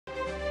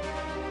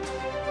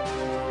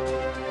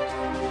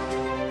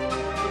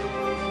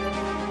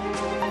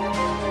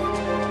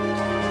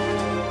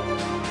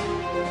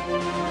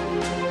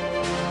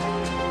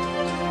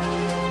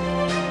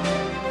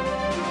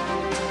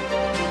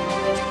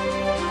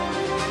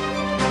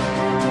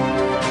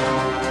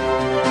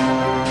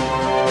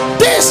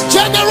This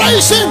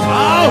generation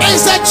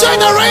is a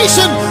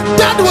generation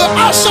that will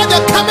usher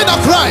the coming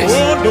of Christ.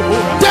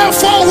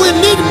 Therefore, we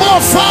need more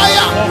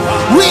fire.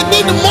 We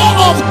need more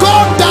of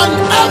God than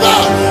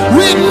ever.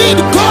 We need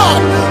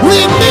God.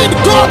 We need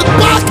God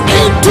back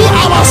into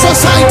our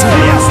society.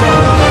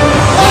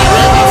 A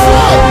river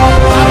flow.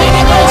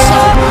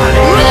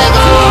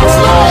 River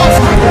flow.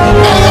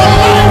 May your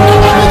life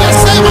never be the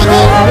same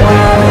again.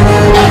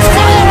 The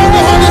fire of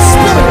the Holy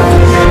Spirit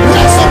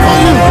rests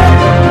upon you.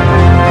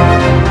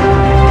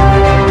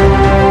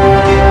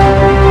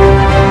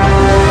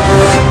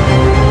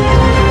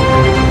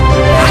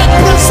 I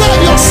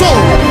preserve your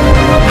soul.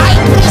 I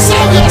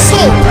preserve your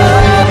soul.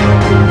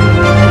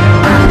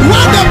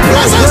 When the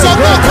presence of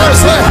God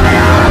comes here,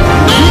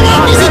 no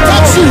one needs to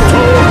touch you.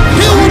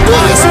 He will do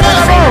his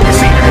work.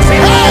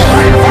 Hey,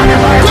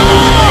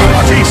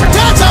 God,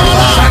 touch our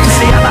lives.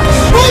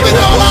 Move in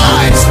our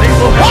lives.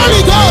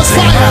 Holy Ghost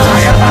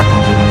fire.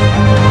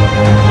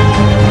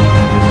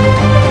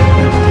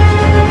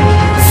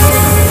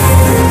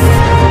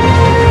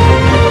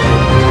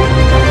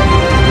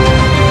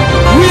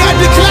 We are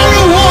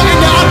declaring war in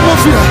the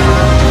atmosphere.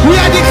 We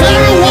are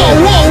declaring war.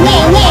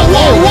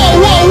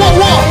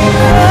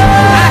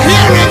 I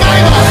hear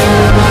revival.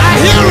 I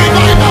hear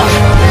revival.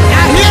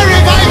 I hear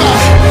revival.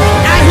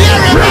 I hear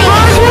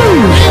revival.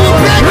 It will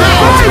break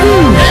out. It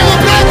will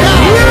break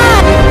out.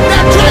 The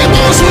dry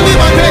bones will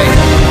live again.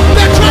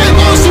 The dry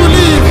bones will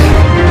live.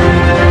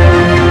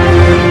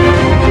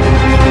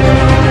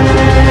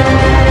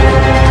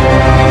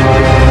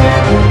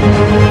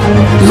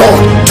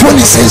 Lord,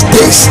 26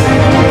 days.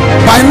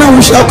 By now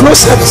we shall close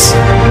service.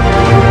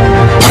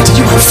 But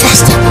you are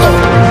fasting, Lord.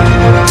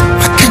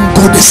 I can't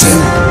go the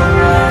same.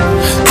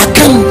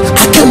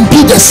 I can't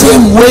be the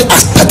same way I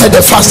started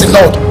the fasting,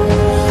 Lord.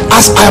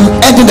 As I am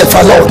ending the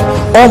fast, Lord,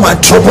 all my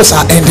troubles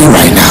are ending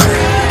right now.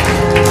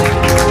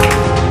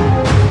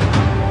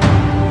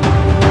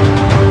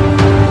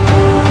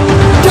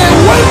 They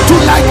went to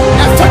like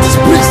a fetish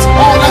priest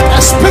or like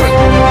a spirit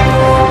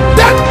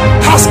that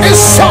has a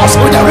source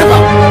with the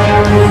river,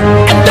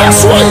 and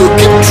that's why you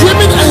keep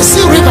dreaming and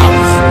see river.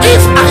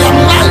 If I am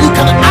lying, you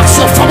can ask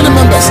your family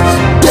members.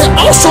 They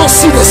also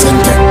see the same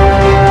thing.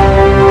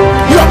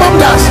 Your mom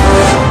does.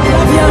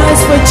 Love your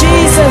eyes for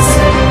Jesus.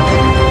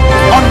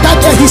 On that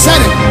day he said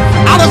it,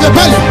 out of the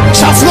belly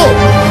shall flow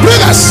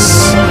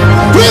rivers,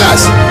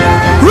 rivers,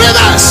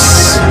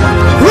 rivers,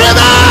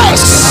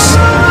 rivers,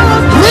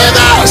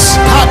 rivers.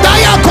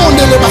 Kadaya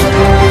kondeleba.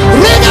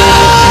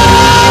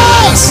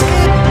 Rivers.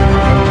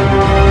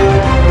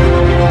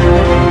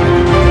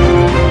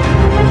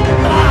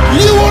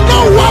 You will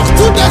not walk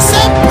through the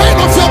same pain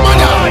of your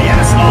mother,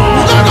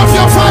 none of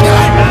your father.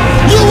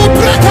 You will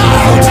break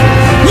out.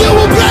 You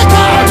will break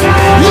out.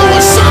 You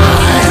will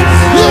shine.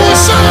 You will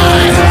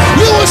shine.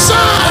 You will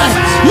shine.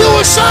 You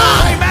will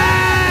shine.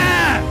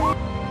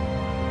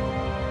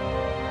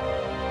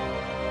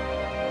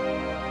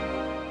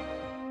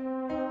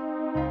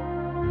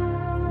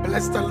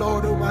 Bless the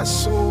Lord, oh my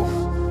soul,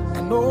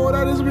 and all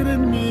that is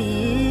within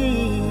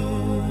me.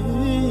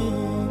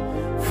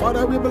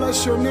 Father, we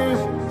bless your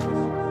name.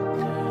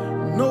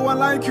 No one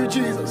like you,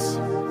 Jesus.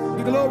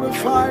 Be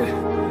glorified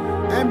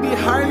and be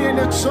highly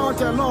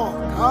exalted, Lord.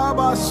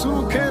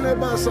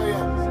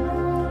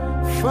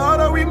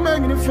 Father, we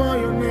magnify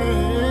your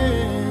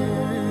name.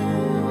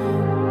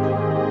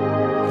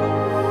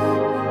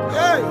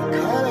 Hey,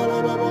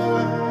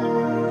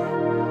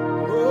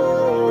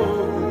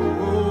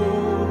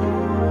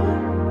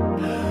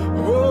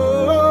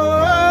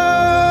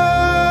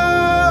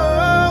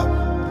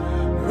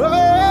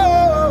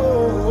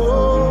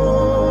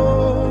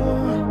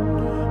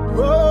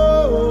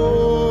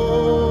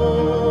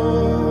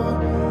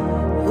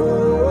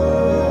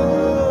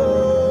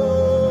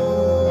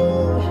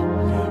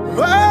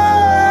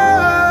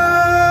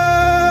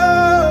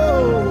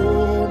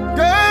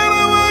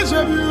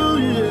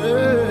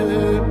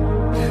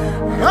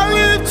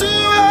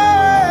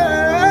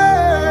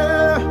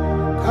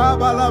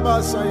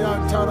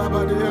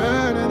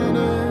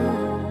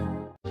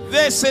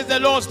 This is the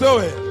Lord's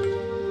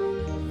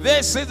doing.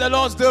 This is the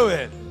Lord's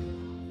doing.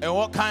 And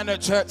what kind of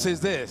church is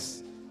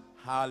this?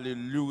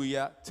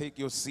 Hallelujah. Take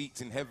your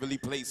seats in heavenly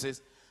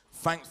places.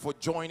 Thanks for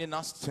joining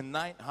us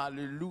tonight.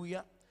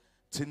 Hallelujah.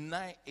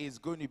 Tonight is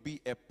going to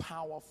be a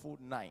powerful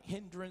night.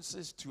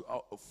 Hindrances to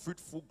our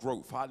fruitful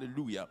growth.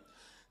 Hallelujah.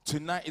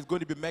 Tonight is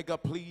going to be mega.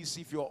 Please,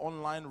 if you're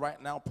online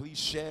right now, please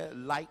share,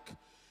 like,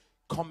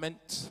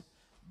 comment.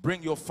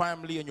 Bring your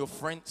family and your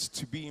friends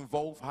to be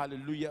involved.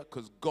 Hallelujah.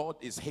 Because God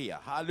is here.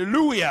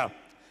 Hallelujah.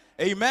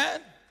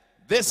 Amen.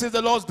 This is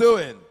the Lord's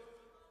doing.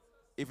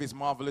 If it's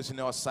marvelous in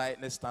our sight,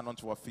 let's stand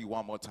onto our feet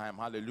one more time.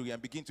 Hallelujah.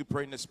 And begin to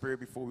pray in the spirit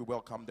before we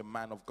welcome the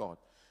man of God.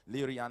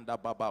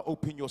 Lirianda Baba.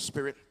 Open your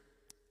spirit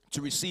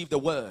to receive the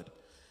word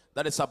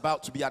that is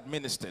about to be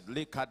administered.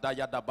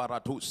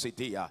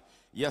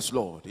 Yes,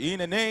 Lord. In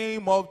the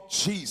name of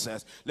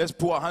Jesus, let's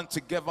put our hand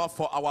together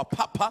for our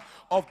Papa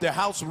of the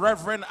house,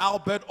 Reverend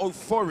Albert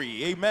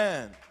Ofori.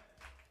 Amen.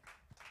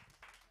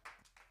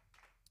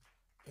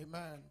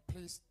 Amen.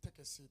 Please take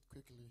a seat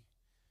quickly.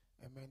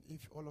 Amen.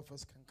 If all of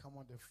us can come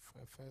on the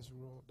first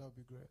row, that would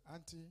be great.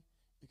 Auntie,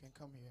 you can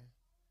come here.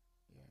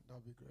 Yeah, that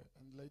would be great.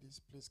 And ladies,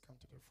 please come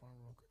to the front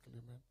row quickly,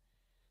 amen.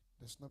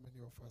 There's not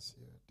many of us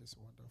here this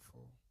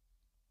wonderful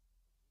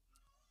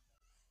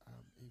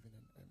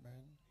evening.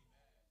 Amen.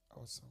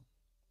 Awesome.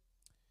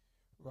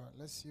 Right,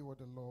 let's see what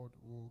the Lord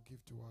will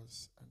give to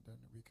us, and then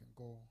we can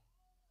go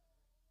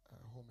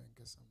home and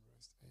get some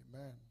rest.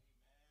 Amen.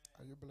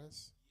 Are you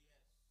blessed?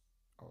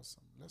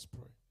 Awesome. Let's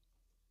pray.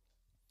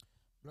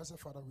 Blessed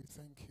Father, we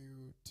thank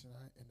you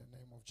tonight in the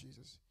name of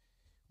Jesus.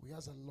 We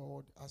ask the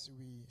Lord, as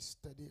we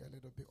study a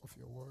little bit of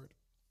your word,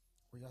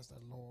 we ask the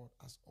Lord,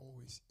 as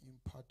always,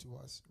 impart to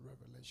us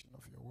revelation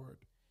of your word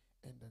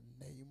in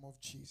the name of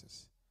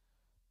Jesus.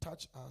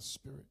 Touch our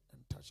spirit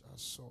and touch our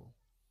soul.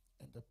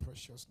 In the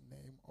precious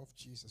name of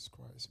Jesus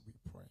Christ, we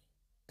pray.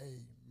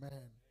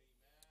 Amen.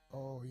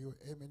 Oh, your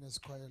amen is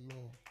quite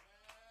low.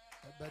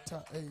 A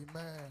better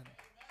amen.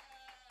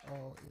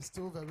 Oh, it's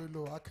still very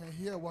low. I can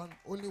hear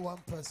only one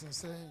person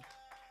saying,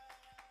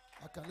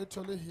 I can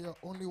literally hear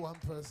only one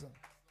person.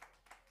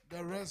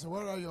 The rest,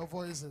 where are your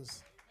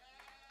voices?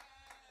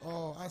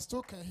 Oh, I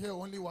still can hear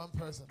only one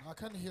person. I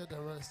can't hear the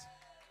rest.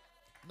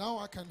 Now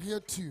I can hear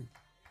two.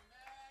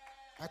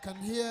 I can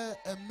hear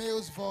a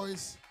male's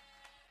voice.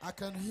 I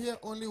can hear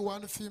only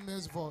one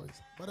female's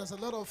voice. But there's a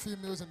lot of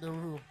females in the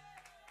room.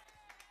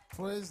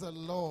 Praise the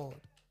Lord.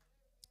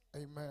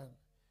 Amen.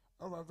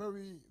 All right,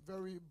 very,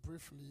 very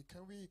briefly,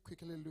 can we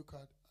quickly look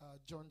at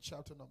John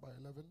chapter number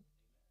 11?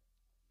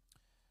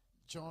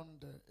 John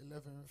the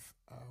 11th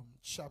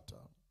chapter.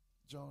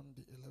 John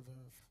the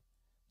 11th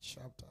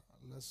chapter.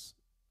 Let's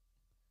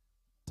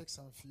take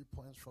some few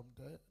points from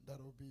there.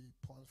 That will be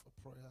points for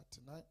prayer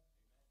tonight.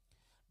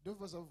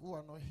 Those of who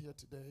are not here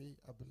today,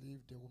 I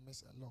believe they will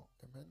miss a lot.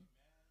 Amen.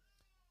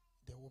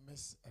 They will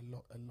miss a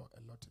lot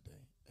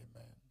today.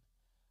 Amen.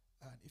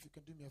 And if you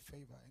can do me a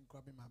favor and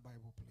grab me my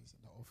Bible, please,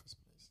 in the office,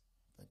 please.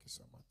 Thank you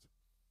so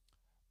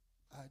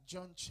much.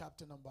 John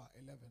chapter number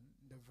 11,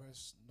 the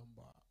verse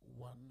number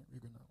 1. We're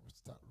going to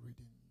start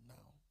reading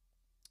now.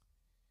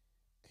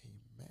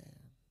 Amen.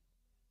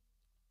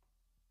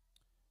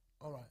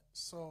 All right.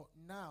 So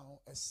now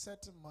a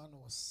certain man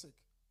was sick,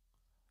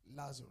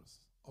 Lazarus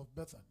of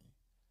Bethany,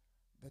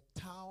 the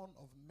town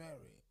of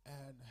Mary,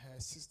 and her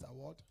sister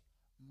what?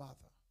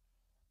 Martha.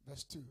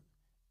 Verse 2.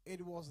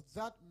 It was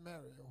that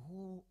Mary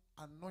who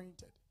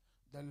anointed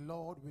the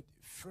Lord with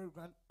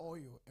fragrant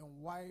oil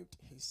and wiped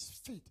his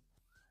feet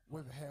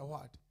with her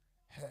what?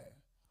 Hair.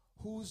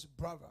 Whose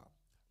brother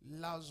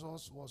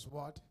Lazarus was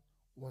what?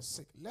 Was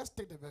sick. Let's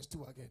take the verse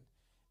 2 again.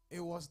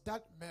 It was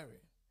that Mary.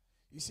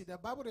 You see, the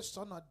Bible is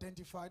trying to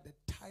identify the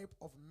type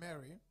of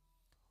Mary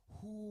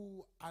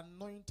who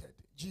anointed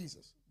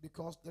Jesus,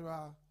 because there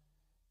are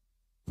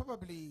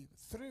probably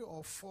 3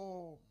 or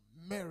 4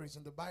 Marys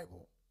in the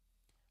Bible.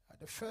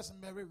 The first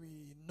Mary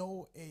we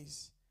know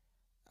is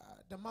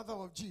the mother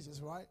of Jesus,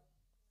 right?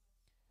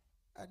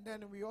 And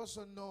then we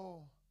also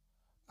know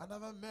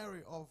another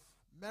Mary of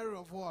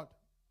what?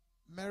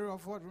 Mary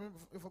of what? Remember,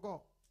 I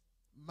forgot.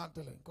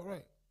 Magdalene,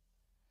 correct.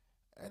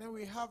 And then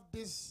we have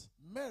this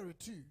Mary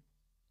too.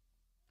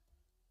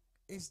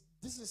 This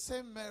is the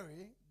same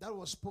Mary that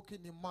was spoken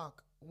in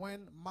Mark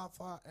when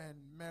Martha and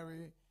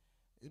Mary,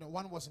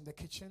 one was in the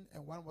kitchen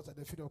and one was at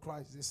the feet of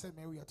Christ. The same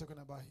Mary we are talking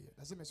about here.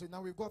 That's it. So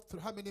now we've got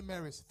how many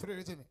Marys? 3,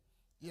 isn't it?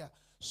 Yeah.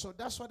 So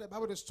that's what the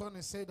Bible is trying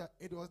to say, that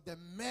it was the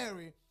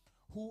Mary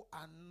who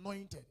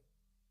anointed,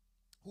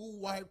 who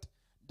wiped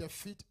the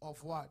feet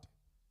of what?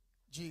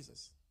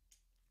 Jesus.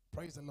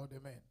 Praise the Lord.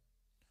 Amen.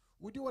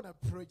 Would you want to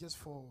pray just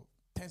for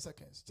 10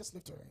 seconds? Just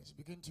lift your hands.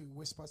 Begin to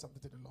whisper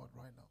something to the Lord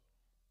right now.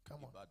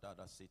 Come on.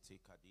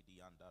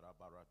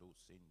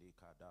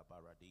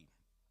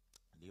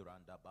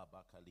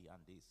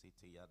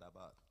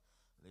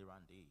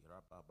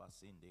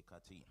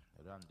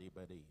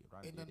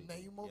 In the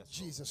name of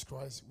Jesus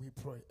Christ, we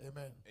pray.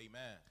 Amen.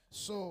 Amen.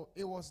 So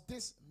it was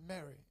this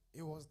Mary.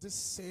 It was this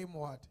same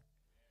word,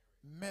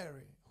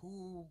 Mary,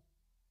 who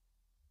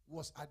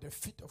was at the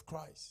feet of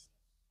Christ.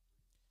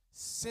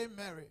 Same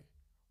Mary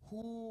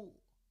who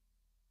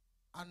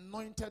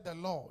anointed the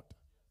Lord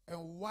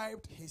and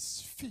wiped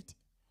his feet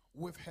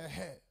with her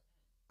hair.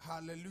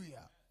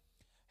 Hallelujah.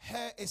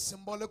 Hair is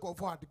symbolic of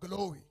what?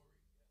 Glory.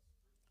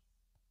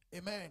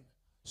 Amen.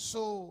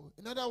 So,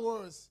 in other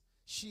words,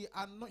 she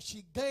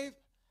gave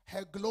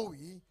her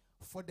glory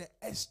for the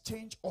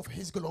exchange of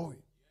his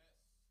glory.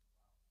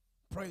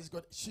 Praise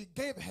God. She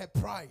gave her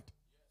pride.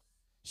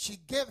 She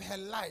gave her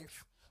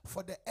life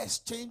for the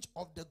exchange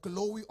of the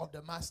glory of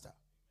the Master.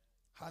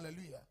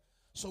 Hallelujah.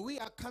 So we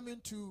are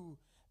coming to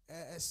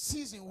a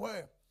season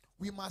where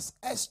we must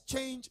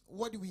exchange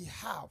what we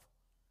have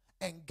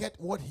and get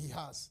what he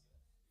has.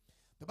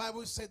 The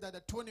Bible said that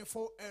the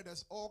 24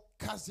 elders all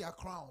cast their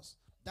crowns.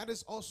 That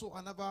is also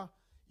another,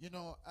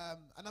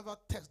 another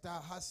text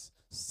that has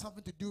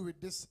something to do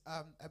with this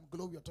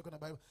glory you're talking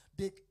about.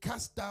 They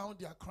cast down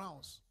their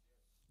crowns.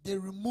 They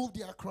removed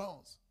their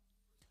crowns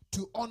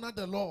to honor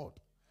the Lord,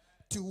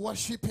 to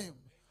worship him,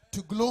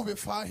 to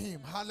glorify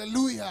him.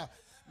 Hallelujah.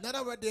 In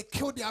other words, they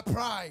kill their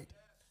pride.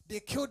 They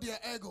kill their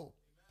ego.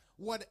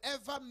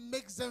 Whatever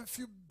makes them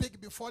feel big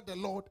before the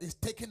Lord is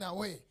taken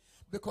away,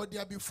 because they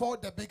are before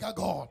the bigger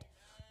God.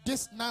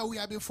 This now we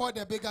are before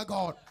the bigger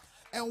God.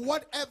 And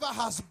whatever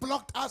has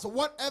blocked us,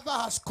 whatever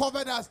has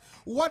covered us,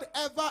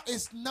 whatever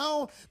is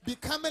now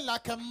becoming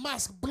like a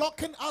mask,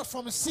 blocking us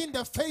from seeing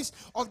the face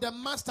of the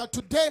Master,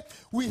 today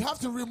we have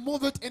to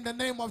remove it in the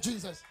name of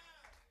Jesus.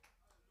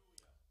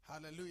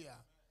 Hallelujah.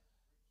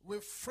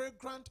 With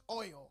fragrant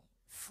oil,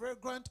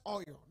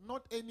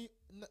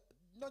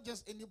 not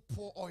just any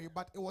poor oil,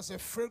 but it was a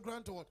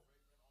fragrant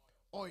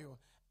oil,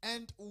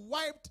 and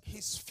wiped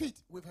his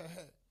feet with her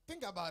hair.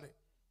 Think about it.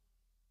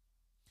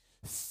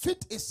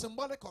 Feet is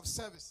symbolic of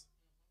service.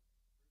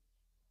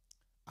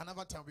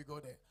 Another time we go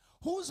there.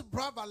 Whose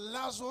brother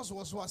Lazarus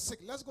was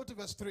sick? Let's go to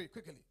verse 3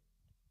 quickly.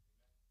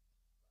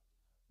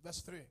 Verse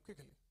 3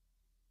 quickly.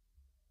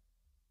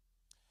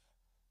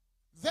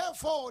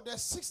 Therefore the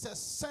sisters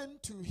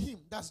sent to him,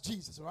 that's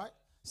Jesus, right?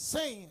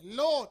 Saying,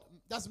 Lord,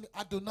 that's me,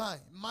 Adonai,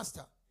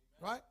 Master,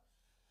 right?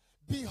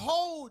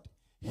 Behold,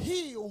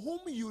 he whom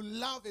you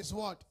love is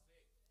what?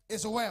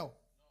 Is well.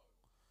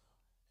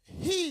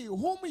 He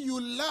whom you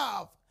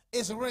love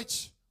is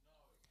rich.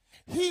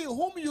 He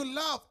whom you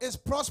love is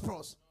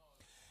prosperous.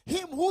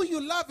 Him who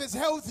you love is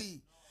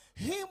healthy.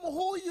 Him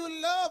who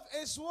you love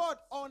is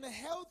what?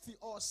 Unhealthy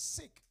or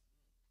sick.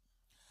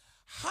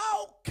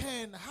 How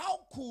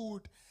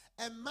could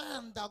a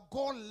man that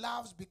God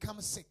loves become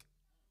sick?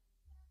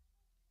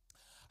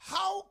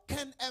 How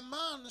can a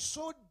man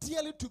so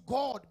dearly to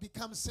God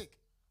become sick?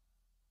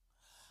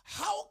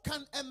 How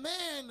can a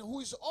man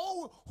whose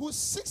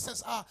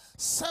sisters are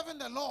serving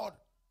the Lord,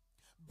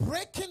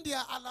 breaking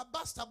their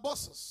alabaster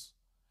boxes,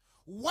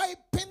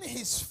 wiping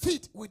his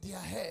feet with their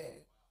hair,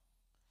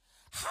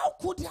 how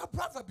could their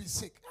brother be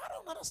sick? I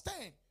don't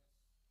understand.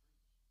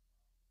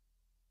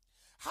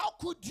 How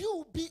could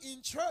you be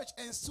in church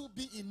and still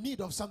be in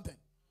need of something?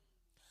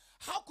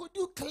 How could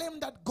you claim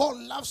that God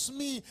loves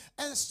me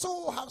and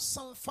so have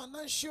some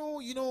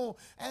financial,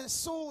 and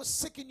so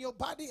sick in your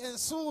body and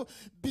so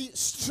be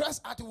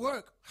stressed at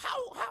work?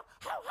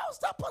 How's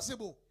that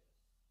possible?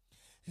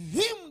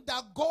 Him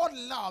that God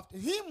loved,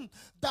 him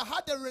that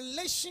had a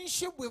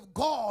relationship with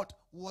God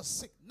was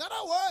sick. In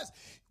other words,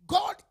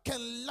 God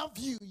can love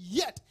you,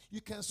 yet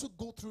you can still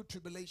go through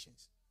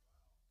tribulations.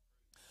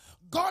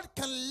 God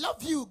can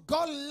love you.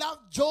 God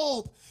loved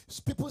Job.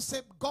 People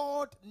say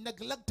God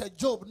neglected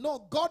Job.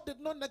 No, God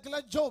did not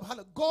neglect Job.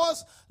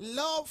 God's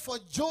love for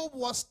Job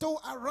was still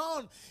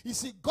around. You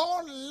see,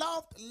 God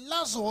loved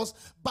Lazarus,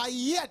 but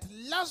yet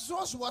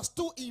Lazarus was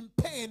still in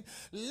pain.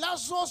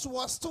 Lazarus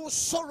was still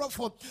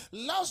sorrowful.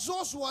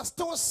 Lazarus was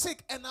still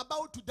sick and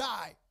about to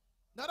die.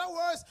 In other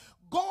words,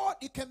 God,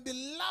 you can be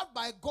loved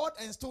by God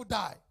and still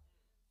die.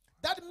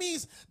 That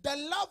means the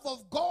love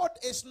of God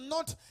is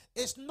not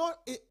the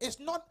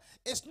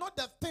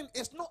thing,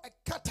 it's not a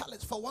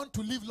catalyst for one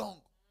to live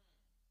long.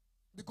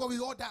 Because we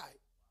all die.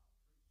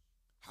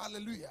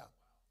 Hallelujah.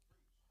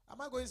 Am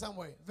I going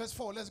somewhere? Verse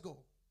 4, let's go.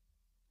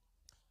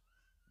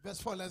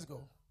 Verse 4, let's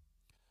go.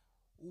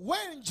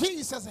 When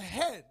Jesus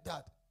heard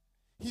that,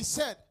 he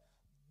said,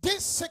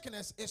 this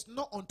sickness is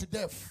not unto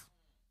death,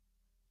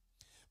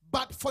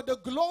 but for the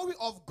glory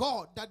of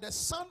God, that the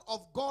Son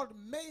of God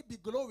may be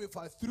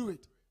glorified through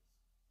it.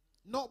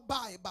 Not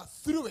by, but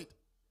through it.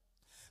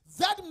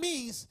 That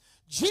means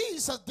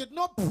Jesus did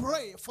not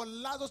pray for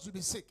Lazarus to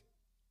be sick.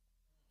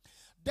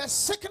 The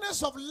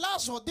sickness of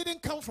Lazarus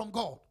didn't come from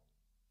God.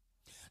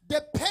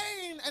 The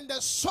pain and the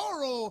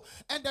sorrow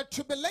and the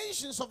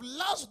tribulations of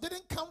Lazarus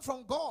didn't come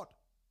from God.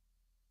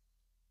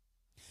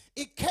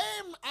 It came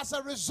as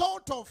a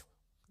result of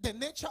the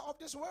nature of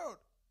this world.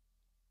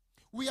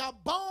 We are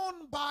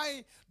bound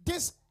by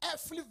this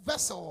earthly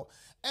vessel,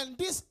 and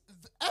this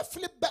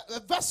earthly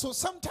vessel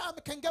sometimes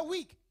can get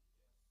weak,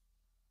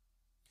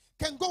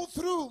 can go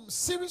through a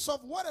series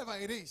of whatever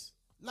it is.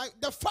 Like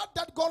the fact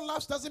that God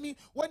loves doesn't mean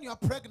when you are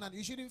pregnant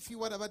you shouldn't feel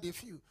whatever they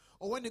feel,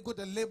 or when you go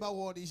to the labor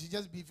ward it should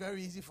just be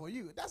very easy for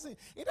you. It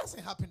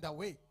doesn't happen that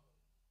way.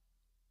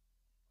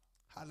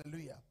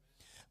 Hallelujah.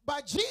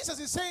 But Jesus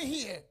is saying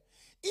here,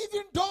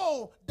 even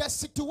though the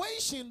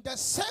situation, the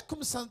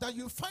circumstance that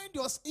you find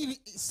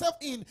yourself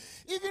in,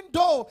 even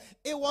though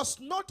it was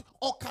not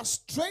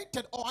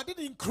orchestrated or I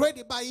didn't create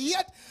it, but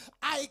yet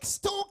I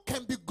still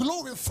can be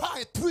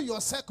glorified through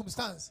your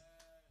circumstance.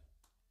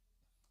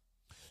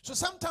 So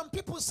sometimes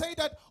people say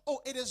that, oh,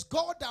 it is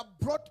God that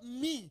brought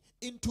me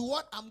into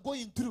what I'm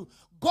going through.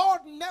 God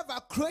never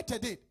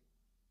created it.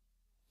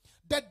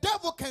 The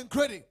devil can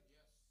create it.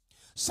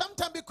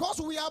 Sometimes because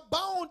we are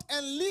bound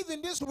and live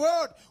in this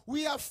world,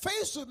 we are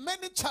faced with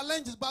many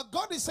challenges. But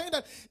God is saying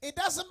that it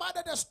doesn't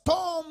matter the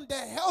storm, the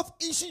health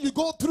issue you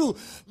go through,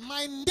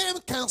 my name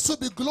can still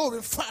be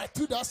glorified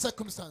through that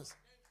circumstance.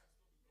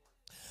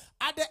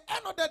 At the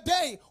end of the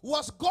day,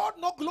 was God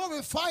not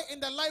glorified in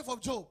the life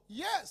of Job?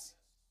 Yes.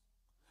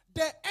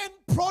 The end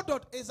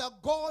product is that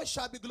God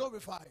shall be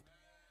glorified.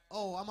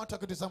 Oh, I'm not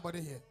talking to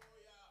somebody here.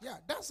 Yeah,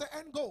 that's the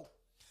end goal.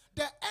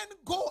 The end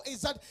goal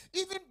is that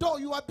even though So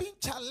you are being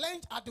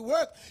challenged at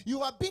work.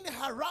 You are being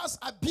harassed,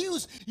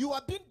 abused. You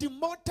are being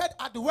demoted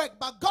at work.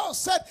 But God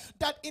said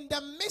that in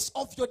the midst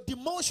of your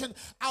demotion,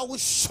 I will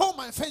show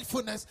my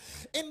faithfulness.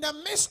 In the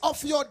midst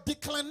of your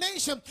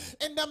declination,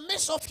 in the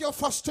midst of your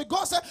frustration,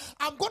 God said,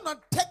 I'm going to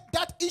take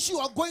that issue you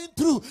are going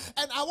through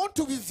and I want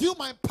to reveal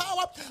my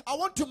power. I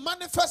want to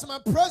manifest my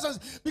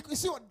presence. Because you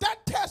see what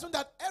that tells me,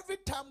 that every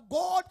time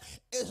God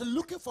is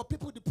looking for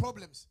people with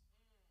problems.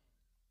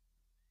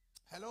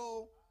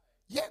 Hello?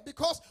 Yeah,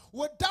 because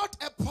without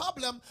a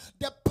problem,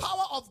 the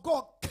power of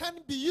God can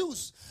be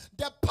used.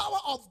 The power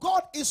of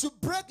God is to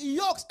break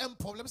yokes, and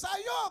problems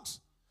are yokes.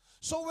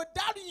 So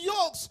without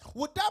yokes,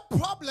 without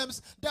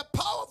problems, the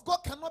power of God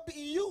cannot be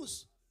in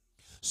use.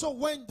 So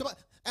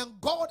and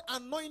God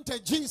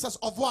anointed Jesus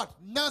of what?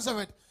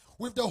 Nazareth,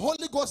 with the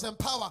Holy Ghost and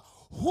power,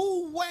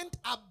 who went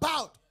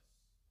about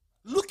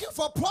looking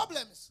for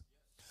problems,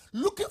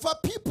 looking for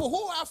people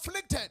who are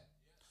afflicted,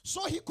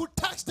 so he could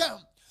touch them.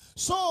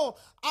 So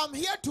I'm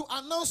here to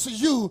announce to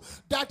you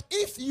that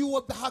if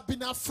you have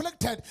been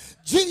afflicted,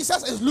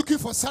 Jesus is looking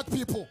for such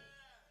people.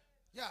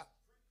 Yeah.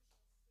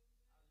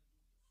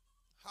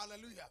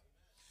 Hallelujah.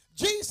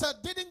 Jesus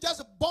didn't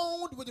just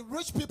bond with the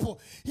rich people.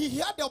 He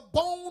had a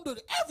bond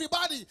with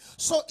everybody.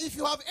 So if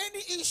you have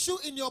any issue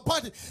in your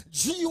body,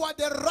 you are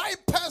the right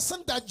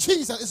person that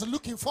Jesus is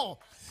looking for.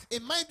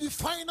 It might be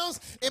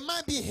finance, it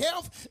might be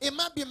health, it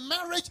might be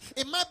marriage,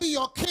 it might be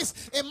your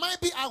kids, it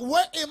might be at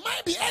work, it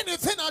might be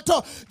anything at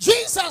all.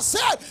 Jesus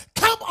said,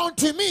 come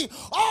unto me,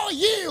 all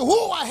ye who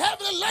are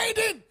heavily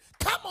laden,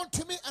 come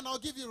unto me and I'll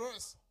give you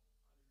rest.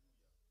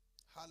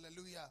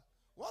 Hallelujah.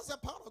 What's the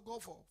power of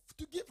God for?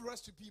 To give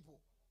rest to people.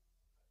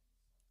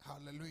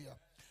 Hallelujah.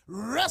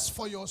 Rest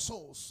for your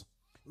souls.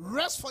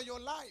 Rest for your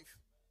life.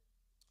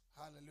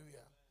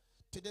 Hallelujah.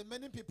 Today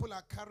many people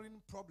are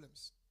carrying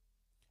problems,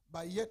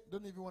 but yet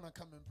don't even want to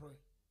come and pray.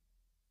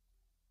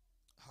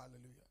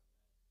 Hallelujah.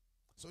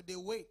 So they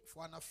wait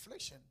for an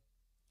affliction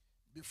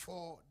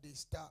before they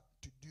start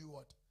to do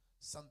what?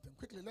 Something.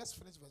 Quickly, let's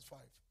finish verse 5.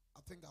 I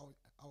think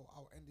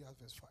I'll end here at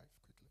verse 5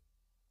 quickly.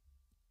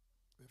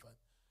 Verse 5.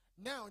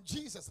 Now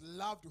Jesus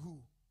loved who?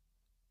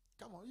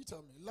 Come on, you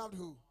tell me. Loved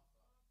who?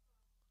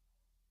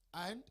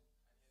 And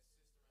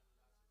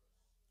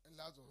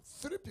Lazarus.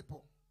 3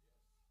 people.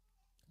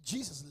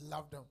 Jesus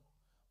loved them,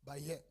 but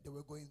yet they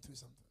were going through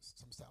some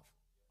stuff.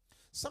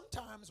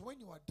 Sometimes when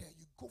you are there,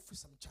 you go through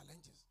some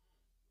challenges,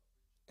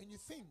 and you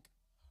think,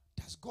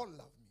 does God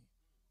love me?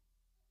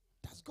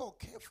 Does God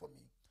care for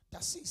me?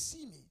 Does he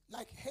see me?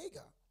 Like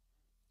Hagar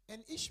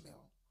and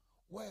Ishmael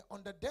were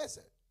on the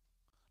desert.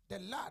 The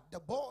lad, the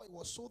boy,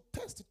 was so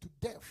thirsty to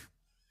death,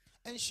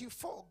 and she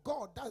thought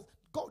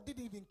God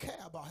didn't even care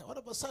about her. All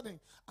of a sudden,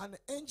 an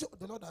angel of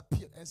the Lord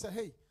appeared and said,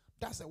 hey,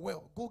 that's a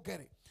well, go get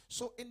it.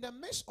 So in the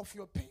midst of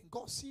your pain,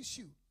 God sees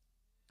you.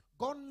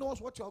 God knows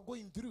what you are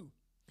going through.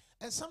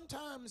 And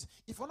sometimes,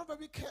 if you're not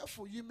very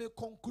careful, you may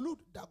conclude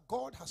that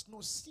God has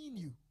not seen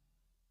you.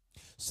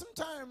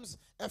 Sometimes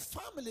a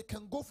family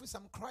can go through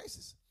some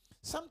crisis.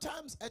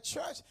 Sometimes a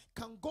church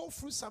can go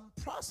through some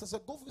process or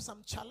go through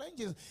some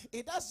challenges.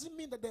 It doesn't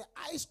mean that the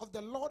eyes of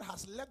the Lord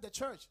has left the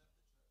church.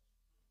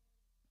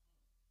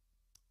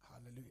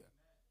 Hallelujah.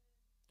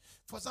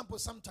 For example,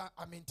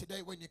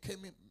 today when you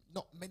came in,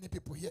 not many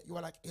people here, you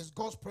were like, is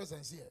God's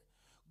presence here?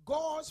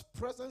 God's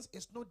presence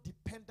is not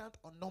dependent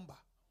on number.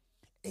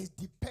 It's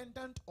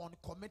dependent on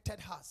committed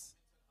hearts.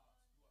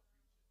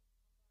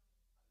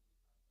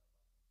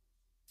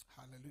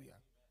 Hallelujah.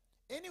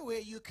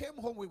 Anyway, you came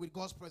home with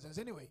God's presence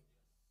anyway.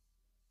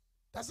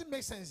 Does it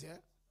make sense here?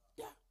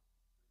 Yeah.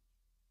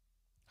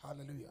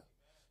 Hallelujah.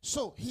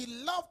 So he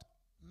loved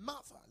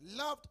Martha,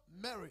 loved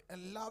Mary,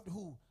 and loved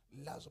who?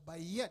 Lazarus. But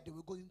yet they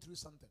were going through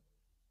something.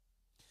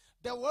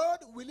 The world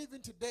we live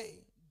in today,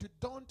 you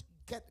don't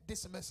get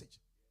this message.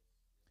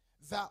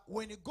 That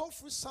when you go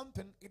through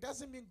something, it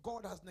doesn't mean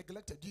God has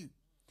neglected you.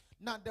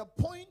 Now, the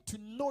point to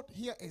note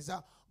here is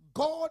that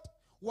God,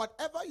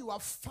 whatever you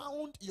have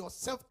found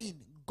yourself in,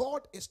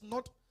 God is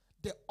not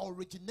the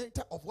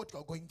originator of what you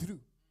are going through.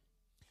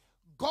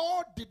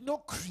 God did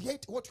not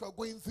create what you are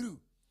going through.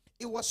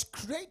 It was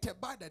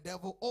created by the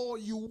devil, or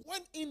you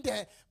went in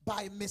there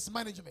by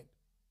mismanagement.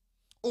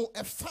 Or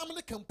a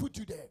family can put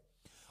you there.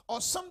 Or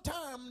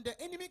sometimes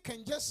the enemy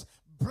can just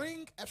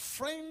bring a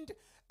friend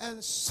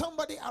and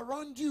somebody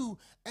around you,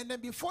 and then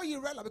before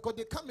you realize, because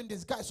they come in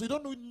disguise, so you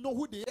don't even know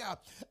who they are,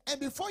 and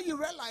before you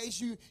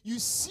realize, you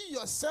see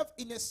yourself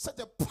in such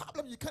a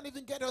problem you can't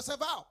even get yourself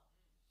out.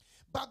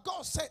 But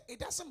God said it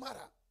doesn't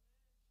matter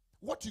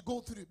what you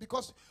go through,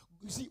 because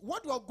you see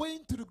what you are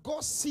going through,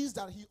 God sees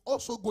that He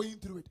also going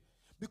through it,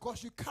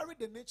 because you carry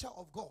the nature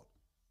of God.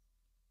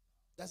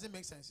 Does it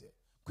make sense here?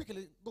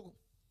 Quickly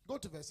go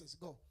to verses.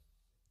 Go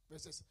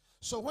verses.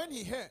 So when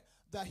he heard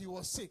that he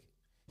was sick,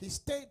 he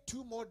stayed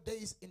 2 more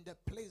days in the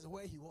place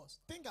where he was.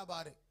 Think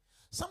about it.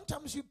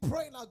 Sometimes you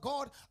pray, now,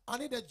 God, I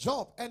need a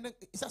job. And then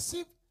it's as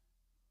if,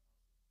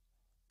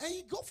 and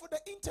you go for the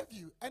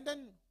interview, and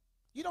then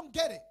you don't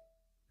get it.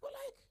 You're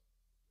like,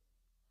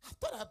 I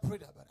thought I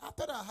prayed about it. I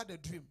thought I had a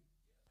dream,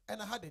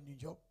 and I had a new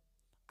job.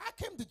 I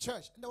came to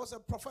church and there was a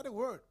prophetic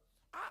word.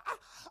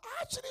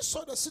 I actually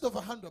saw the seed of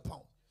 £100.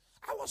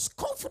 I was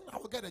confident I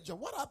would get a job.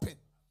 What happened?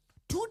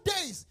 2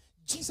 days,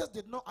 Jesus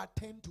did not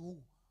attend to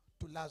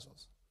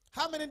Lazarus.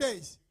 How many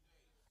days?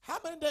 How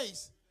many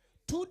days?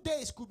 2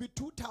 days could be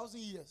 2,000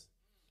 years.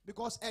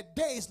 Because a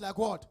day is like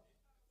what?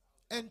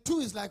 And 2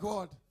 is like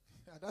what?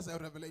 Yeah, that's a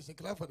revelation.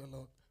 Clap for the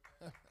Lord.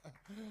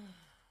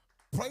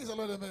 Praise the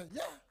Lord, amen.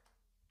 Yeah.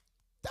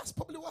 That's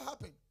probably what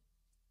happened.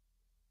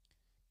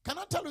 Can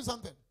I tell you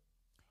something?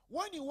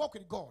 When you walk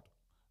with God,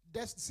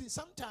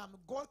 sometimes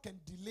God can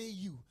delay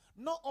you.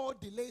 Not all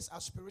delays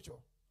are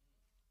spiritual.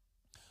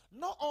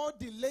 Not all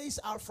delays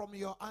are from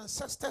your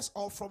ancestors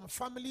or from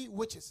family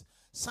witches.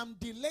 Some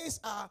delays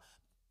are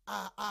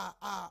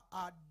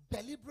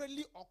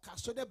deliberately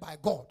orchestrated by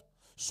God,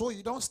 so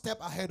you don't step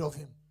ahead of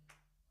him.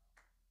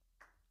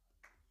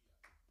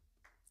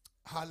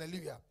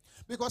 Hallelujah.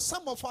 Because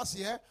some of us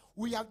here,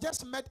 we have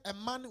just met a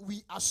man,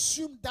 we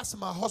assume that's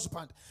my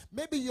husband.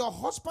 Maybe your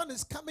husband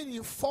is coming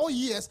in 4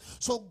 years,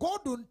 so God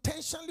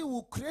intentionally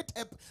will create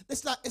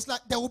it's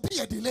like there will be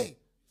a delay.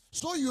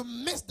 So you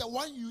miss the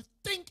one you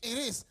think it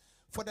is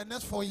for the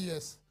next 4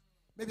 years.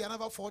 Maybe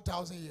another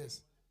 4,000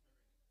 years.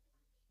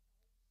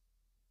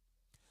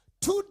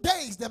 2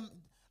 days,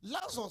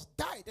 Lazarus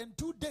died in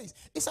 2 days.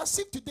 It's as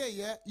if today,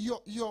 yeah,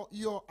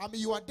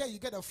 you are there, you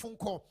get a phone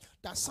call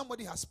that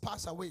somebody has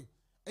passed away.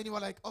 And you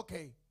are like,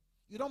 okay,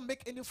 you don't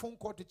make any phone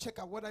call to check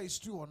out whether it's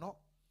true or not.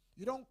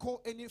 You don't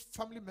call any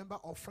family member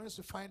or friends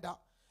to find out.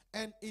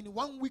 And in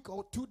 1 week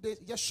or 2 days,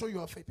 just show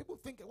your face. People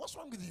think, what's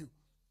wrong with you?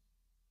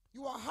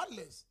 You are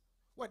heartless.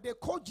 Well, they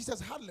call Jesus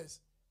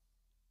heartless.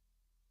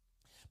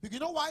 But you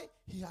know why?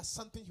 He has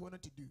something he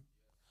wanted to do.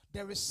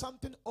 There is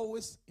something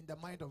always in the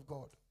mind of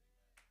God.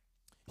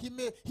 He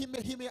may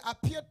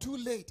appear too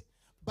late,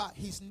 but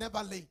he's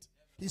never late.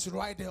 He's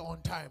right there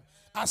on time.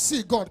 I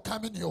see God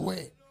coming your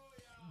way.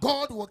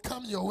 God will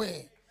come your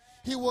way.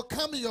 He will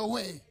come your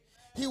way.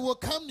 He will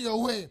come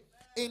your way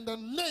in the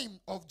name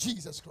of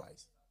Jesus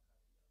Christ.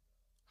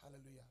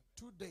 Hallelujah.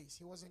 2 days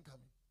he wasn't coming.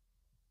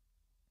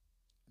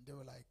 And they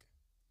were like,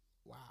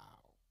 wow.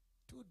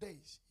 2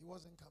 days he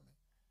wasn't coming.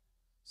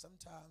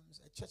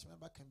 Sometimes a church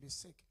member can be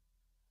sick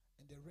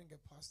and they ring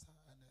a pastor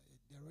and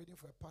they're waiting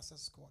for a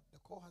pastor's call. The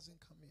call hasn't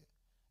come yet.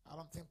 I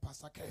don't think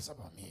pastor cares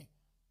about me.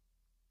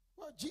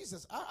 Well,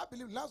 Jesus, I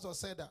believe Lazarus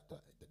said that,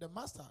 the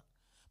master,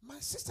 my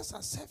sisters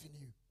are serving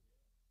you.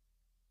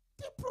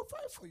 They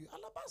provide for you.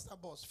 Alabaster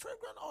box,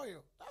 fragrant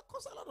oil. That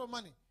costs a lot of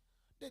money.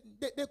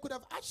 They could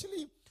have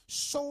actually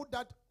sold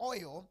that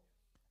oil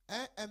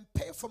and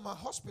pay for my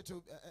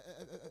hospital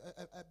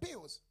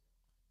bills.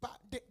 But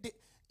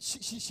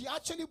she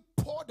actually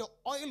poured the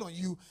oil on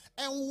you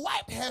and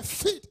wiped her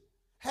feet,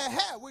 her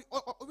hair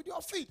with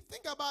your feet.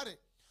 Think about it.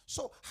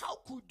 So how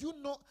could you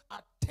not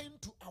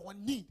attend to our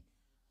need?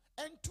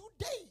 And 2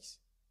 days.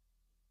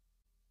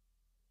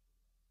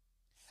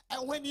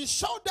 And when he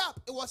showed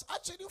up, it was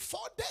actually 4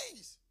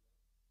 days.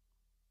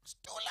 It's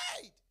too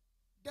late.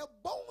 The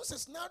bones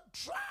is now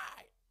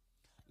dry.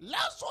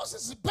 Lazarus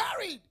is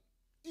buried.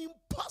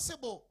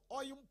 Impossible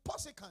or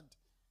impossible.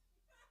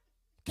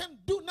 Can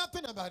do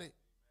nothing about it.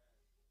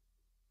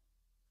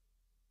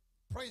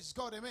 Praise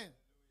God, amen.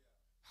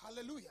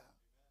 Hallelujah.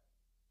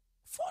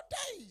 4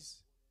 days.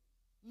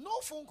 No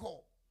phone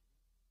call.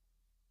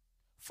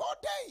 4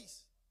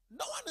 days.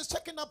 No one is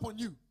checking up on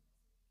you.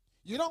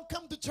 You don't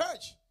come to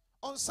church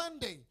on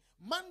Sunday.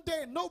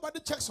 Monday, nobody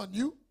checks on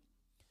you.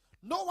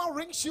 No one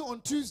rings you on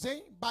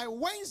Tuesday. By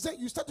Wednesday,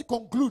 you start to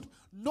conclude,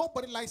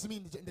 nobody likes me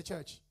in the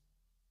church.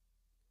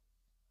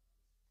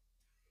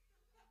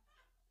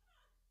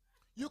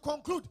 You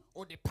conclude,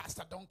 oh, the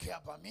pastor don't care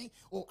about me.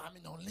 Oh, I'm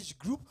in Unleashed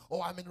group.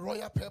 Or I'm in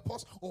Royal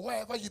Purpose. Or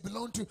wherever you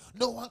belong to.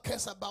 No one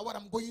cares about what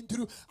I'm going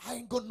through. I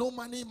ain't got no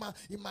money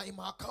in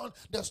my account.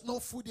 There's no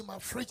food in my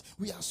fridge.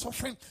 We are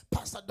suffering.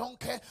 Pastor don't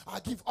care. I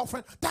give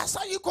offering. That's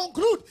how you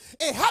conclude.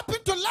 It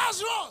happened to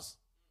Lazarus.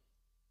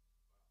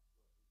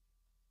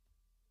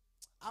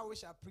 I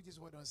wish I preached this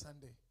word on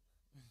Sunday.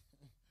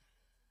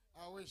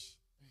 I wish.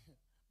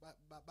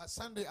 But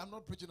Sunday, I'm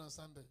not preaching on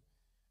Sunday.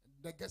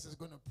 The guest is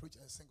going to preach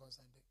and sing on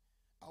Sunday.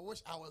 I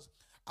wish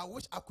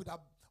I could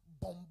have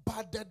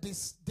bombarded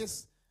this.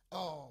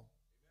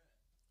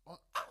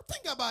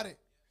 Think about it.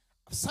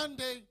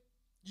 Sunday,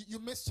 you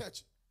miss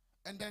church,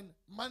 and then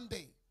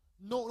Monday,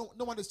 no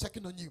one is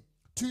checking on you.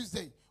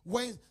 Tuesday,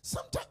 Wednesday,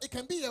 sometimes it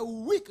can be a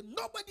week.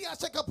 Nobody has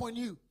checked up on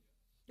you.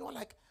 You're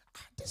like,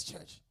 this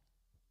church.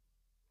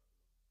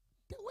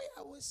 The way I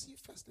always see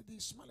First Lady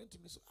smiling to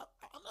me, so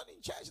I'm not in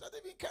church. I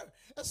don't even care.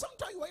 And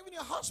sometimes you are even in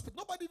a hospital.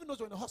 Nobody even knows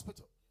you're in a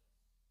hospital.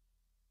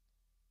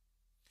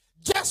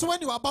 Just when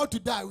you are about to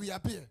die, we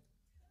appear.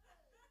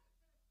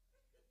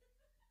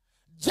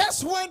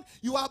 Just when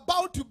you are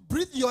about to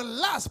breathe your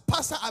last,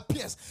 pastor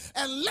appears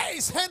and lays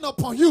his hand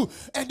upon you,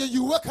 and then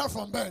you wake up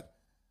from bed.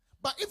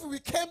 But if we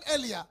came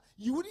earlier,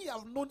 you wouldn't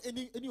have known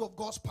any of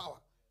God's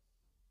power.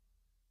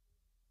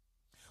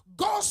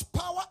 God's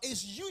power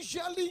is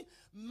usually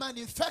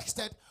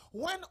manifested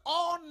when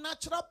all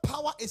natural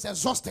power is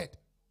exhausted.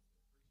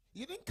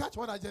 You didn't catch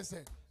what I just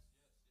said.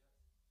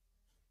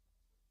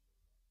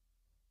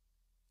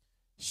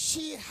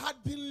 she had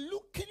been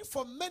looking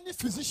for many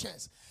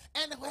physicians,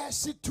 and her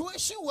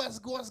situation was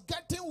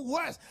getting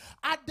worse.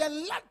 At the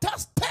latter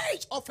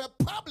stage of her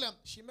problem,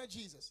 she met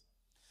Jesus.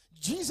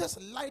 Jesus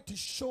liked to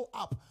show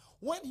up.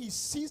 When he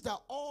sees that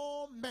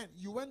all men,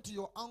 you went to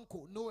your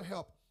uncle, no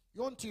help.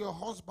 You went to your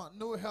husband,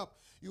 no help.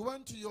 You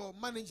went to your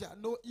manager,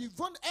 no. You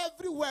went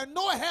everywhere,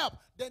 no help.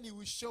 Then he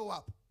will show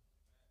up.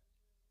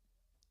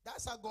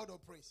 That's how God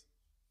operates.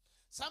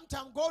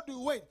 Sometimes God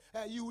will wait.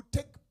 You will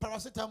take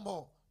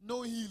paracetamol,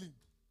 no healing.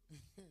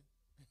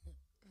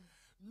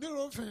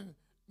 Nurofen,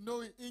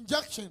 no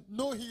injection,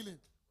 no healing.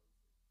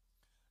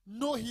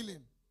 No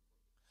healing.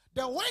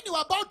 Then when you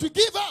are about to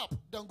give up,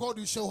 then God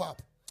will show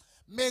up.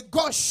 May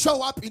God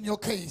show up in your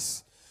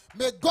case.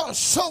 May God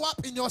show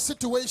up in your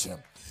situation.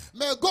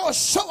 May God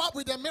show up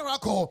with a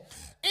miracle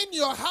in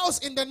your house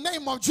in the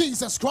name of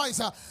Jesus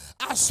Christ.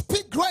 I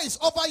speak grace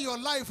over your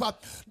life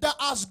that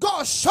as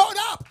God showed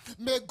up,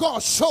 may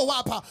God show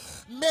up.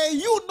 May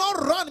you not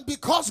run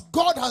because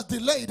God has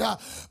delayed.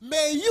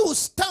 May you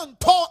stand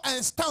tall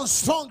and stand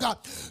stronger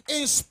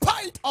in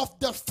spite of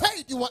the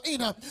faith you are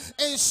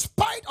in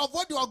spite of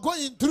what you are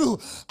going through.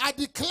 I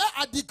declare,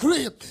 I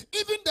decree,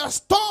 even the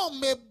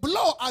storm may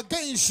blow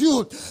against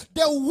you,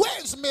 the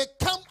waves may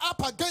come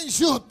up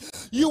against you.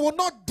 You will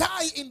not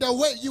die in the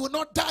way, you will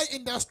not die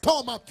in the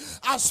storm.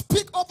 I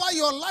speak over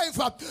your life.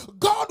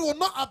 God will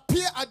not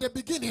appear at the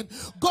beginning.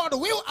 God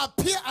will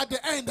appear at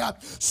the end.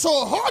 So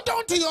hold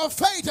on to your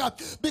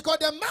faith because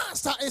the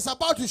master is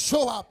about to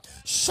show up.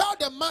 Shout,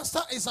 the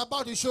master is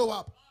about to show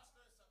up.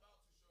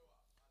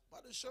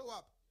 About to show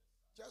up.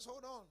 Just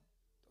hold on.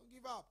 Don't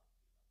give up.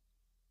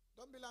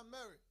 Don't be like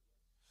Mary.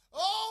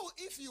 Oh,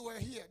 if you were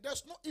here.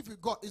 There's no if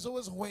with God. It's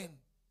always when.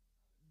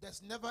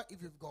 There's never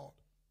if with God.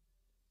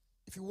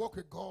 If you walk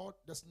with God,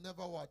 there's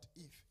never what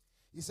if.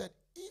 He said,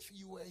 if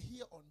you were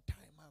here on time,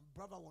 my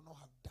brother would not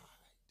have died.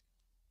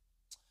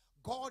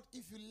 God,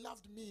 if you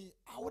loved me,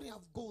 I wouldn't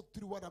have gone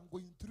through what I'm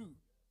going through.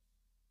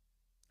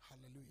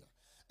 Hallelujah.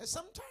 And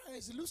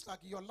sometimes it looks like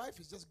your life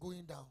is just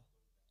going down.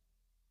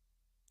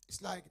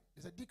 It's like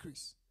there's a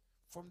decrease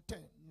from 10,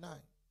 9.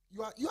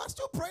 You are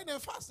still praying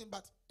and fasting,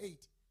 but 8. You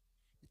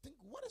think,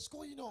 what is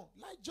going on?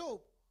 Like Job,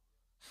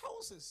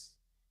 houses,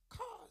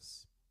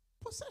 cars,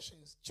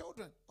 possessions,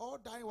 children, all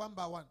dying one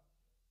by one.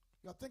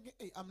 You are thinking,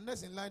 hey, I'm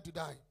next in line to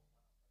die.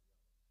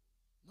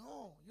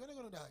 No, you're not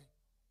going to die.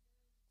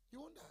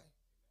 You won't die.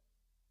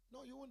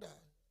 No, you won't die.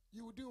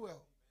 You will do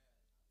well.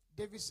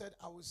 David said,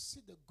 I will see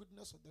the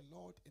goodness of the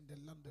Lord in the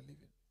land of the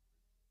living.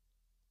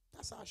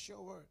 That's our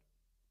sure word.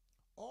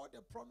 All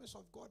the promise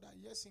of God are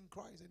yes in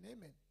Christ and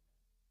amen.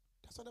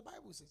 That's what the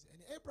Bible says.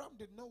 And Abraham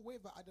did not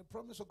waver at the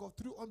promise of God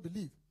through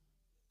unbelief.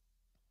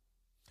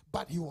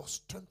 But he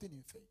was strengthened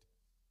in faith.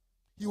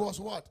 He was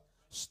what?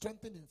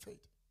 Strengthened in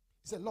faith.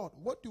 He said, Lord,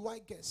 what do I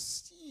get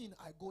seeing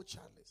I go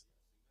childless?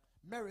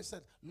 Mary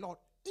said, Lord,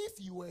 if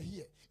you were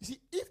here. You see,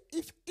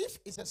 if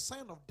it's a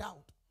sign of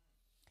doubt,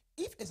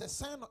 if it's a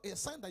sign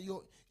that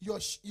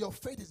your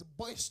faith is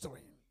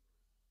boistering,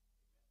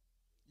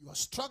 you are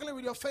struggling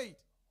with your faith.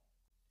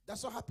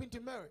 That's what happened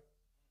to Mary.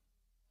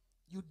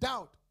 You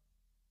doubt.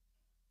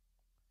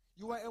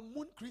 You are a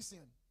moon Christian.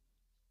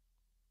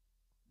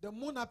 The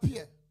moon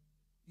appears,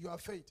 your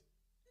faith.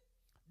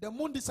 The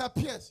moon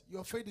disappears,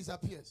 your faith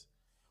disappears.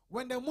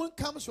 When the moon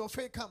comes, your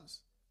faith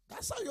comes.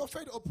 That's how your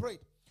faith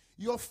operates.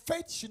 Your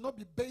faith should not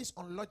be based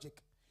on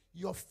logic.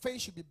 Your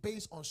faith should be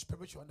based on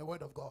spiritual and the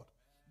word of God.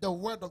 The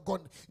word of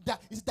God.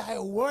 That is that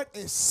a word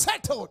is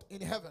settled in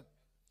heaven.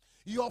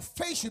 Your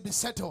faith should be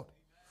settled.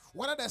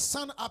 Whether the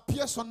sun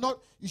appears or not,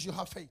 you should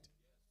have faith.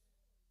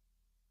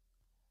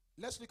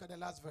 Let's look at the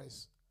last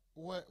verse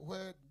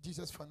where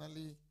Jesus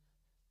finally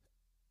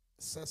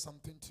says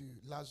something to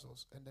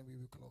Lazarus, and then we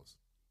will close.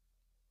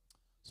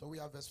 So we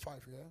have verse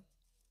 5 here.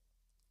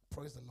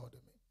 Praise the Lord.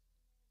 Amen.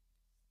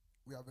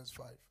 We have verse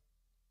 5.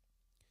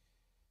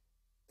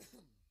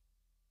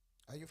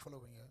 Are you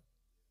following here?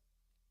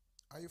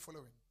 Are you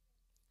following?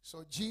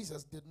 So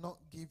Jesus did not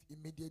give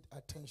immediate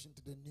attention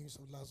to the news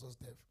of Lazarus'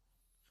 death.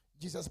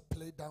 Jesus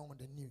played down on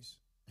the news.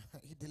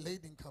 He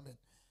delayed in coming.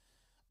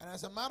 And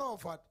as a matter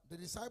of fact, the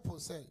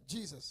disciples said,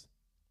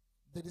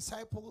 the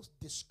disciples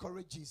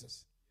discouraged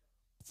Jesus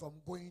from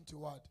going to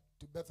what?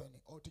 To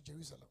Bethany or to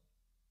Jerusalem.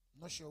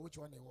 Not sure which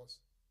one it was.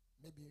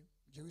 Maybe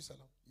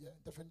Jerusalem. Yeah,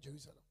 definitely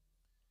Jerusalem.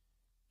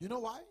 You know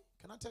why?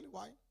 Can I tell you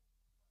why?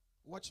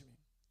 Watch me.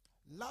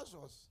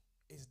 Lazarus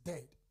is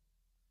dead.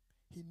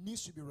 He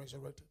needs to be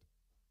resurrected.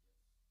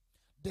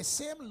 The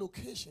same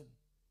location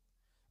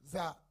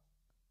that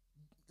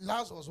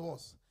Lazarus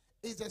was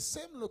is the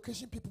same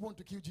location people want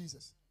to kill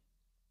Jesus.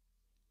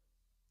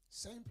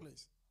 Same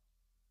place.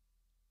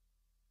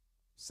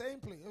 Same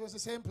place. It was the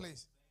same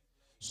place.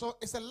 So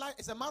it's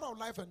a matter of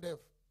life and death.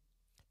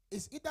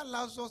 It's either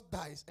Lazarus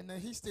dies and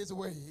then he stays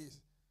where he is,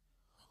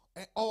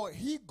 or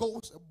he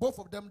goes, both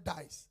of them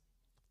dies.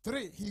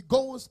 3, he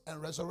goes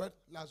and resurrects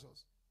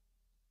Lazarus.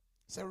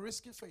 It's a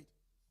risky fate.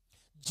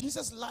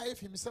 Jesus' life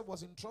himself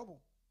was in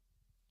trouble.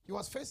 He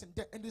was facing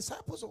death. And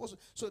disciples also.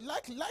 So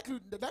likely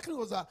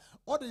was that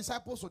all the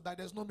disciples would die.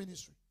 There's no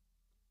ministry.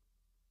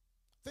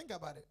 Think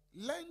about it.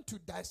 Learn to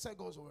dissect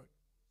God's word.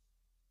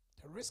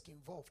 The risk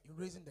involved in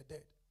raising the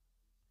dead.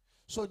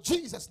 So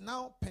Jesus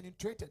now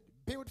penetrated,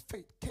 built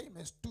faith, came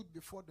and stood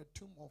before the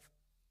tomb of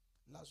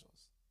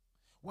Lazarus.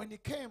 When he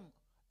came,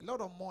 a lot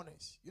of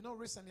mourners. You know,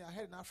 recently I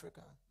heard in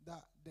Africa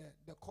that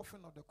the coffin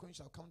of the queen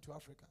shall come to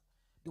Africa.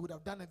 They would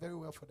have done it very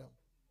well for them.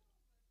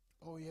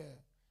 Oh yeah.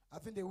 I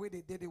think the way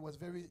they did it was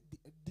very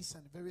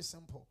decent, very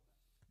simple.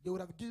 They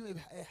would have given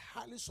a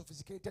highly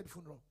sophisticated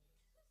funeral.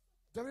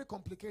 Very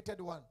complicated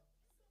one.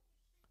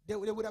 They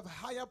would have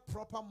hired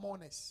proper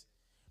mourners.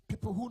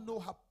 People who know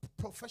how,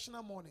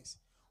 professional mourners.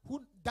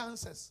 Who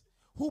dancers.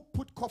 Who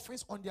put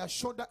coffins on their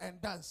shoulder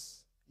and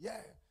dance.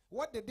 Yeah.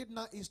 What they did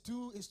now is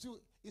too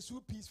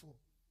peaceful.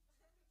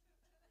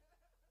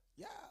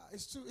 Yeah,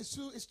 it's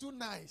too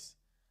nice.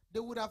 They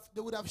would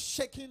have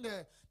shaken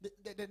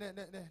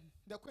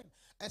the queen.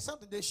 And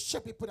something they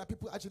shake people that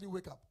people actually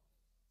wake up.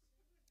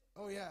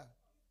 Oh yeah.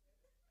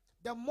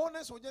 The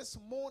mourners were just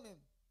mourning.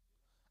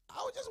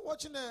 I was just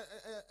watching a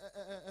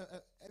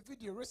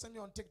video recently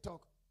on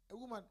TikTok. A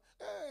woman,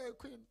 hey,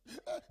 queen.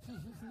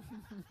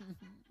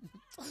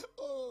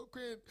 Oh,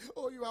 queen.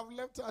 Oh, you have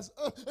left us.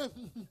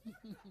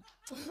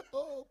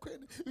 Oh,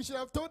 queen. You should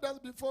have told us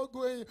before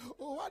going.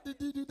 Oh, why did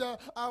you do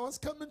that? I was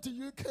coming to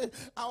UK.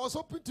 I was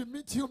hoping to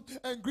meet you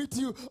and greet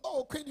you.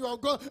 Oh, queen, you have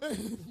gone.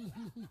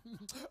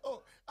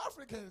 Oh,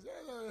 Africans.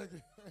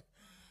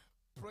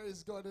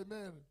 Praise God,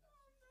 amen.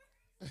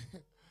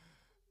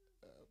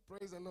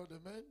 Praise the Lord,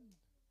 amen.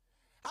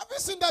 Have you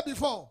seen that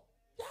before?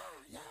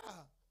 Yeah.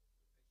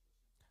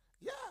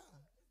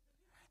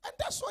 And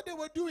that's what they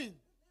were doing.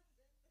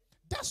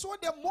 That's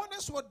what the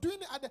mourners were doing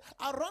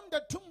around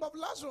the tomb of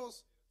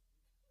Lazarus.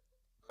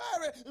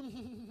 Mary.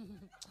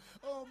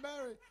 Oh,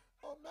 Mary.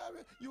 Oh,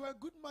 Mary, you are a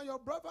good man. Your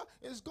brother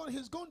is gone.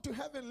 He's gone to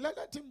heaven.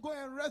 Let him go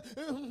and rest.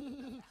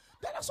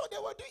 That's what they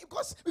were doing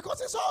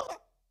because it's over.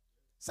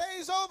 Say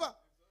it's over.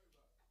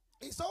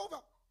 It's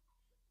over.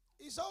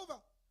 It's over.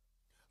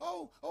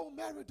 Oh,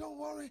 Mary, don't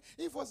worry.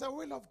 If it was the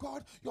will of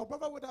God, your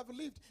brother would have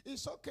lived.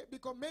 It's okay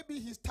because maybe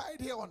he's tired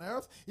here on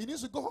earth. He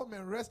needs to go home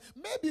and rest.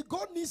 Maybe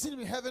God needs him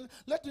in heaven.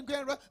 Let him go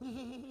and rest.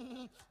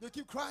 They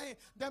keep crying.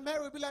 Then Mary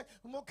will be like,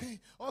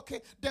 okay.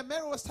 Then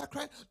Mary will start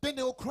crying. Then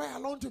they will cry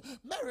along to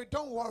Mary,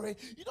 don't worry.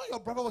 You know your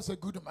brother was a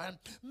good man.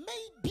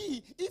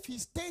 Maybe if he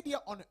stayed here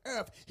on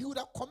earth, he would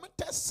have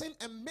committed sin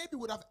and maybe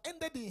would have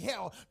ended in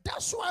hell.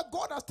 That's why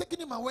God has taken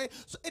him away.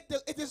 So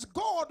it is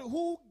God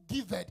who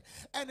giveth,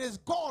 and it's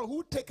God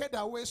who taketh it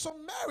away. So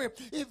Mary,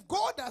 if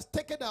God has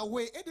taken it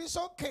away, it is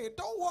okay.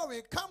 Don't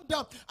worry. Calm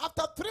down.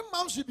 After 3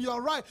 months, you'll be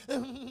all right.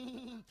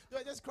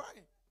 You're just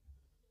crying.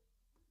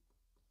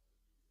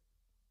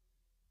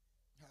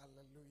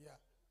 Hallelujah.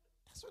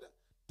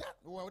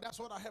 That's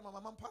what I heard my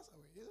mom pass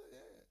away. Yeah.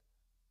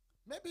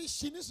 Maybe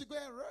she needs to go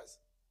and rest.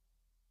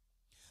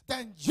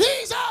 Then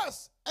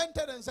Jesus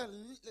entered and said,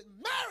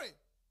 Mary,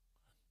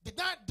 did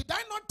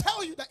I not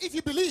tell you that if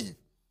you believe,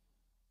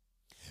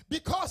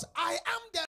 because I am the